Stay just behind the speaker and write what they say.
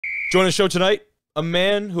Joining the show tonight, a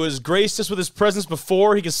man who has graced us with his presence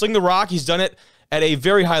before. He can sling the rock. He's done it at a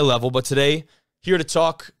very high level. But today, here to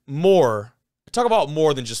talk about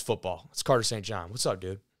more than just football. It's Carter St. John. What's up,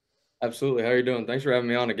 dude? Absolutely. How are you doing? Thanks for having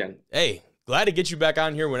me on again. Hey, glad to get you back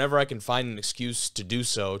on here whenever I can find an excuse to do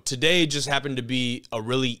so. Today just happened to be a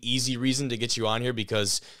really easy reason to get you on here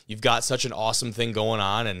because you've got such an awesome thing going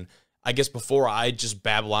on. And I guess before I just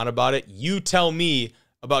babble on about it, you tell me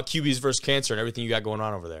about QBs versus cancer and everything you got going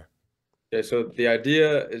on over there. Okay, so the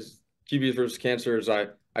idea is QBs versus cancer is I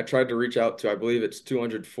tried to reach out to, I believe it's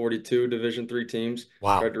 242 Division III teams.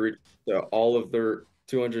 Wow. Tried to reach to all of their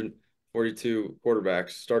 242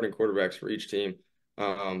 quarterbacks, starting quarterbacks for each team.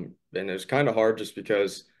 And it was kind of hard just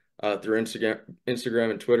because through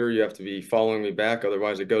Instagram and Twitter, you have to be following me back.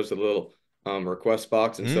 Otherwise, it goes to the little request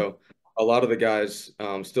box. And so a lot of the guys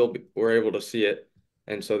still were able to see it.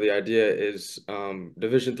 And so the idea is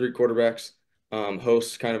Division III quarterbacks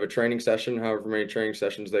host kind of a training session, however many training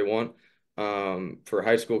sessions they want, for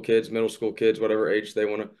high school kids, middle school kids, whatever age they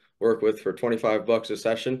want to work with, for $25 a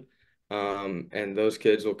session. And those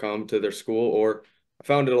kids will come to their school, or I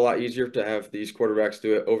found it a lot easier to have these quarterbacks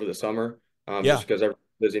do it over the summer, just because everyone's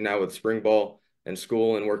busy now with spring ball and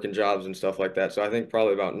school and working jobs and stuff like that. So I think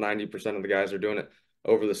probably about 90% of the guys are doing it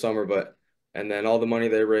over the summer, and then all the money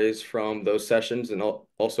they raise from those sessions and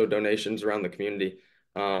also donations around the community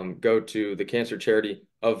go to the cancer charity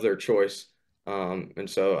of their choice. And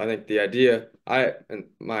so I think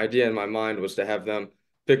my idea in my mind was to have them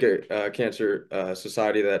pick a cancer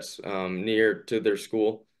society that's near to their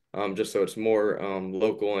school, just so it's more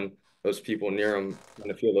local and those people near them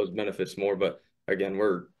kind of feel those benefits more. But again,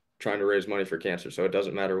 we're trying to raise money for cancer, so it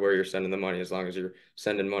doesn't matter where you're sending the money as long as you're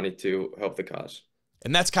sending money to help the cause.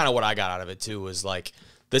 And that's kind of what I got out of it too, was like,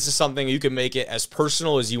 this is something you can make it as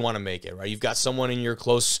personal as you want to make it, right? You've got someone in your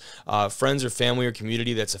close friends or family or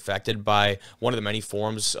community that's affected by one of the many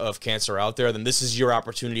forms of cancer out there, then this is your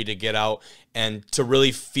opportunity to get out and to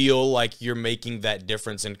really feel like you're making that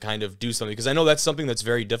difference and kind of do something. Because I know that's something that's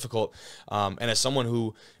very difficult. And as someone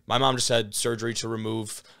who, my mom just had surgery to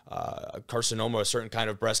remove carcinoma, a certain kind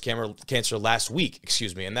of breast cancer last week,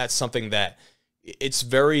 and that's something that it's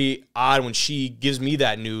very odd when she gives me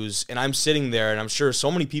that news and I'm sitting there, and I'm sure so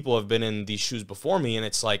many people have been in these shoes before me, and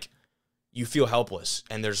it's like you feel helpless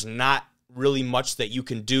and there's not really much that you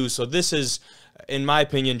can do. So this is, in my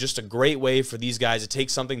opinion, just a great way for these guys to take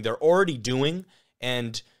something they're already doing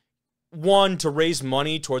and, one, to raise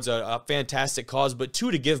money towards a fantastic cause, but two,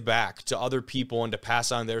 to give back to other people and to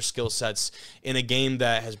pass on their skill sets in a game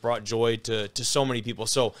that has brought joy to so many people.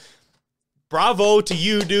 So bravo to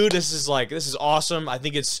you, dude. This is awesome. I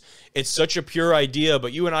think it's such a pure idea,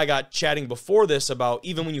 but you and I got chatting before this about,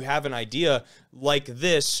 even when you have an idea like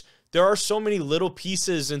this, there are so many little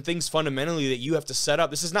pieces and things fundamentally that you have to set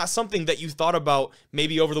up. This is not something that you thought about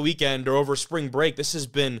maybe over the weekend or over spring break. This has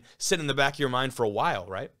been sitting in the back of your mind for a while,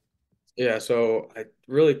 right? Yeah, so I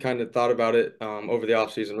really kind of thought about it over the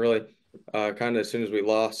offseason, really kind of as soon as we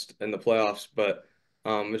lost in the playoffs, but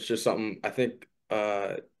it's just something I think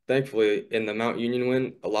thankfully, in the Mount Union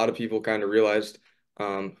win, a lot of people kind of realized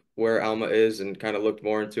where Alma is and kind of looked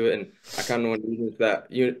more into it. And I kind of want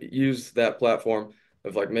to use that platform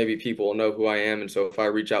of, like, maybe people will know who I am. And so if I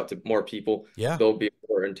reach out to more people, they'll be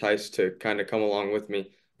more enticed to kind of come along with me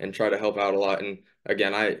and try to help out a lot. And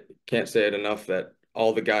again, I can't say it enough that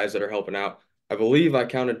all the guys that are helping out, I believe I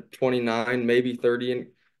counted 29, maybe 30,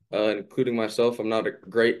 including myself. I'm not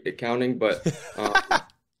great at counting, but I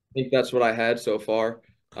think that's what I had so far.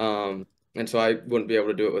 And so I wouldn't be able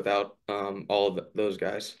to do it without all of those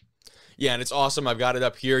guys. Yeah, and it's awesome. I've got it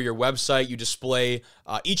up here. Your website, you display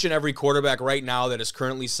each and every quarterback right now that is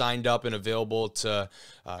currently signed up and available to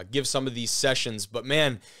give some of these sessions. But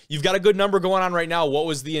man, you've got a good number going on right now. What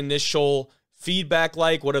was the initial feedback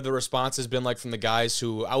like? What have the responses been like from the guys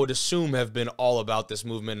who I would assume have been all about this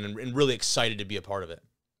movement and really excited to be a part of it?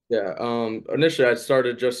 Yeah, initially I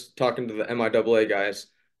started just talking to the MIAA guys,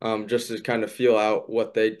 just to kind of feel out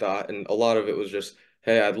what they thought. And a lot of it was just,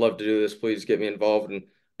 hey, I'd love to do this. Please get me involved and,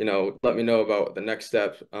 let me know about the next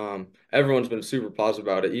step. Everyone's been super positive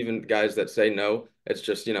about it. Even guys that say no, it's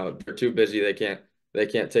just, they're too busy. They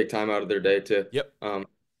can't take time out of their day to,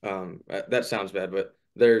 that sounds bad, but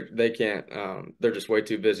they can't, they're just way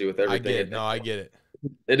too busy with everything. I get it. No, I get it.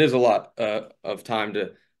 It is a lot of time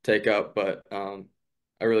to take up, but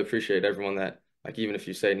I really appreciate everyone that, like, even if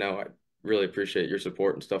you say no, I really appreciate your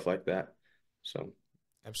support and stuff like that. So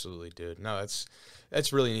absolutely, dude. No,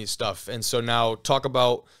 that's really neat stuff. And so now talk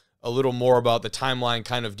about a little more about the timeline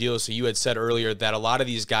kind of deal. So you had said earlier that a lot of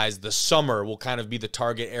these guys, the summer will kind of be the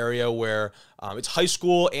target area where it's high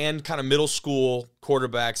school and kind of middle school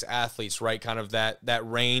quarterbacks, athletes, right? Kind of that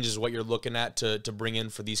range is what you're looking at to bring in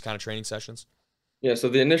for these kind of training sessions. Yeah, so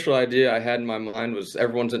the initial idea I had in my mind was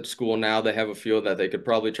everyone's at school now. They have a field that they could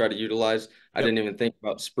probably try to utilize. I Yep. didn't even think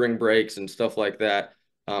about spring breaks and stuff like that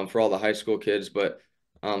for all the high school kids. But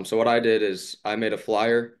so what I did is I made a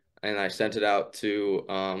flyer and I sent it out to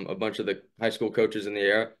a bunch of the high school coaches in the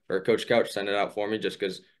area, or Coach Couch sent it out for me just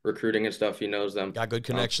because recruiting and stuff, he knows them. Got good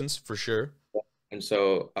Um, connections for sure. and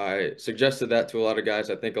so I suggested that to a lot of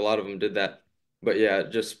guys. I think a lot of them did that. But yeah,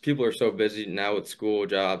 just people are so busy now with school,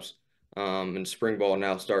 jobs, and spring ball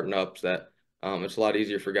now starting up that it's a lot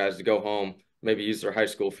easier for guys to go home, maybe use their high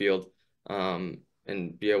school field,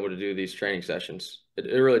 and be able to do these training sessions. It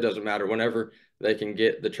really doesn't matter. Whenever they can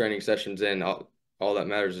get the training sessions in, all that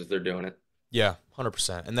matters is they're doing it. Yeah,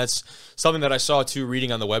 100%. And that's something that I saw too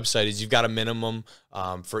reading on the website is you've got a minimum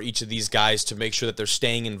for each of these guys to make sure that they're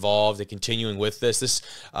staying involved and continuing with this. This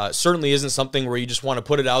certainly isn't something where you just want to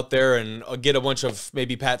put it out there and get a bunch of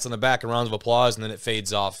maybe pats on the back and rounds of applause and then it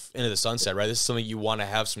fades off into the sunset, right? This is something you want to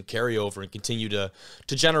have some carryover and continue to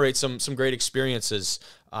generate some great experiences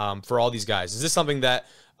for all these guys. Is this something that,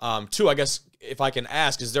 too, I guess, if I can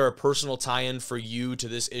ask, is there a personal tie-in for you to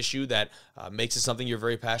this issue that makes it something you're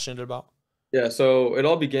very passionate about? Yeah, so it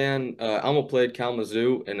all began. Alma played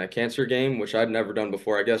Kalamazoo in a cancer game, which I'd never done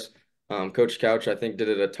before. I guess Coach Couch, I think, did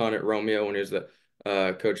it a ton at Romeo when he was the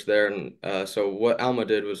coach there. And so what Alma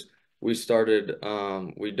did was we donated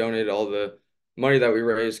all the money that we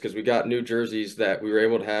raised because we got new jerseys that we were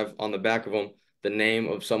able to have on the back of them the name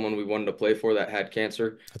of someone we wanted to play for that had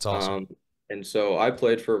cancer. That's awesome. Um, and so I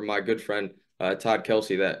played for my good friend Todd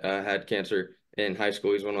Kelsey that had cancer in high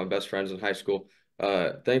school. He's one of my best friends in high school.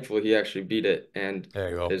 Thankfully, he actually beat it and There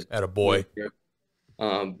you go. is. At a boy.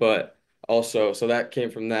 But also, so that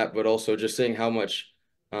came from that, but also just seeing how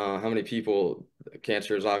many people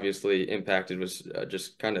cancer has obviously impacted was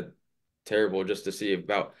just kind of terrible just to see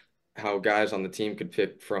about how guys on the team could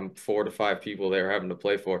pick from 4 to 5 people they were having to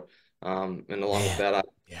play for. And along with Man. that,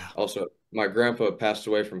 Yeah. my grandpa passed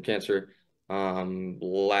away from cancer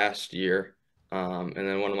last year. And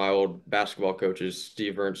then one of my old basketball coaches,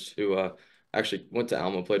 Steve Ernst, who actually went to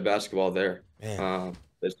Alma, played basketball there, Man.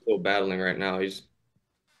 is still battling right now. He's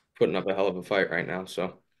putting up a hell of a fight right now.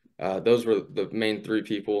 So those were the main 3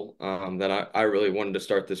 people that I really wanted to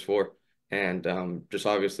start this for. And just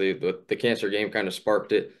obviously the cancer game kind of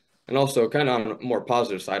sparked it. And also kind of on a more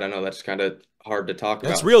positive side, I know that's kind of hard to talk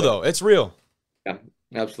That's about and real, stuff. though. It's real. Yeah,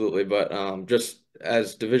 absolutely. But just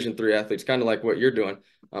as Division 3 athletes, kind of like what you're doing,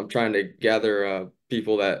 I'm trying to gather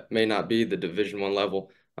people that may not be the Division 1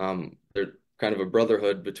 level. They're kind of a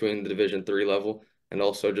brotherhood between the Division 3 level and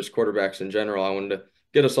also just quarterbacks in general. I wanted to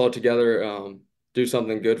get us all together, do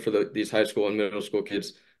something good for these high school and middle school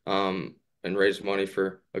kids, and raise money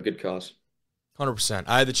for a good cause. 100%.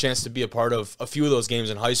 I had the chance to be a part of a few of those games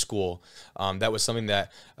in high school. That was something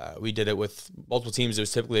that we did it with multiple teams. It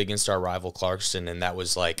was typically against our rival Clarkston, and that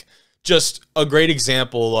was like just a great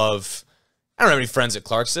example of. I don't have any friends at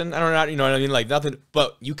Clarkston. I don't know, you know what I mean? Like nothing,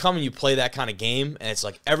 but you come and you play that kind of game, and it's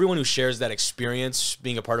like everyone who shares that experience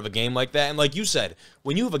being a part of a game like that. And like you said,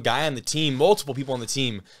 when you have a guy on the team, multiple people on the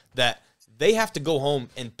team, that they have to go home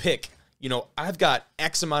and pick, I've got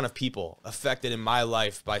X amount of people affected in my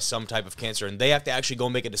life by some type of cancer, and they have to actually go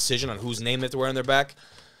make a decision on whose name they have to wear on their back.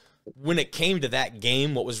 When it came to that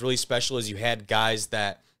game, what was really special is you had guys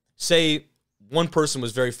that, say, one person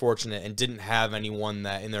was very fortunate and didn't have anyone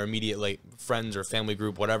that in their immediate like friends or family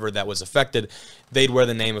group, whatever, that was affected. They'd wear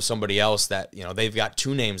the name of somebody else that, they've got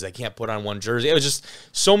 2 names they can't put on one jersey. It was just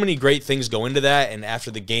so many great things go into that. And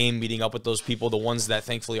after the game, meeting up with those people, the ones that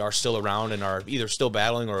thankfully are still around and are either still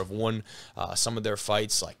battling or have won some of their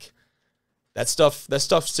fights, like that stuff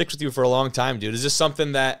sticks with you for a long time, dude. Is this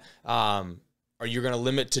something that, are you going to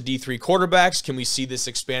limit to D3 quarterbacks? Can we see this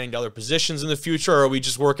expanding to other positions in the future, or are we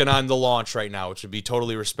just working on the launch right now, which would be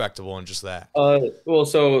totally respectable and just that? Well,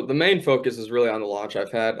 so the main focus is really on the launch.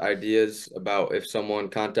 I've had ideas about if someone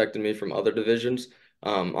contacted me from other divisions.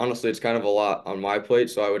 Honestly, it's kind of a lot on my plate,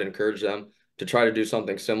 so I would encourage them to try to do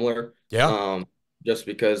something similar. Yeah. Um, just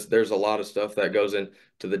because there's a lot of stuff that goes into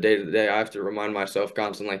the day-to-day. I have to remind myself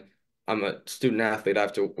constantly, I'm a student athlete. I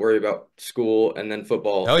have to worry about school and then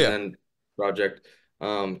football Hell and yeah. then project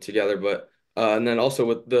together. But and then also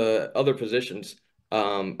with the other positions.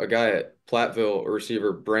 A guy at Platteville, a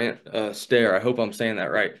receiver, Brant Stair, I hope I'm saying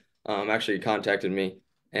that right, actually contacted me.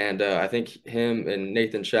 And I think him and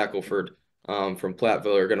Nathan Shackelford from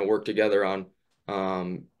Platteville are going to work together on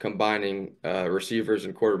combining receivers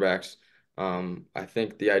and quarterbacks. I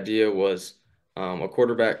think the idea was a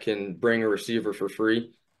quarterback can bring a receiver for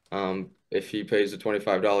free if he pays the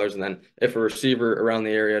 $25. And then if a receiver around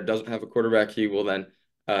the area doesn't have a quarterback, he will then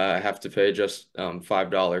have to pay just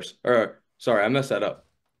 $5. Or sorry, I messed that up.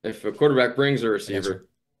 If a quarterback brings a receiver,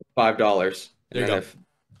 $5. There And you then go.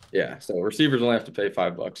 yeah, so receivers only have to pay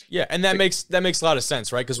 $5. Yeah, and that makes a lot of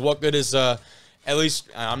sense, right? Because what good is at least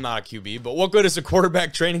I'm not a QB, but what good is a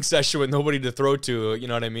quarterback training session with nobody to throw to? You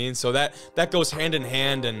know what I mean? So that goes hand in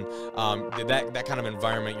hand, and that kind of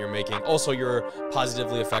environment you're making. Also, you're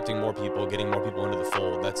positively affecting more people, getting more people into the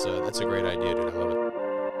fold. That's a great idea, dude. I love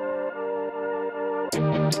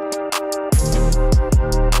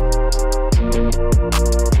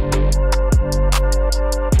it.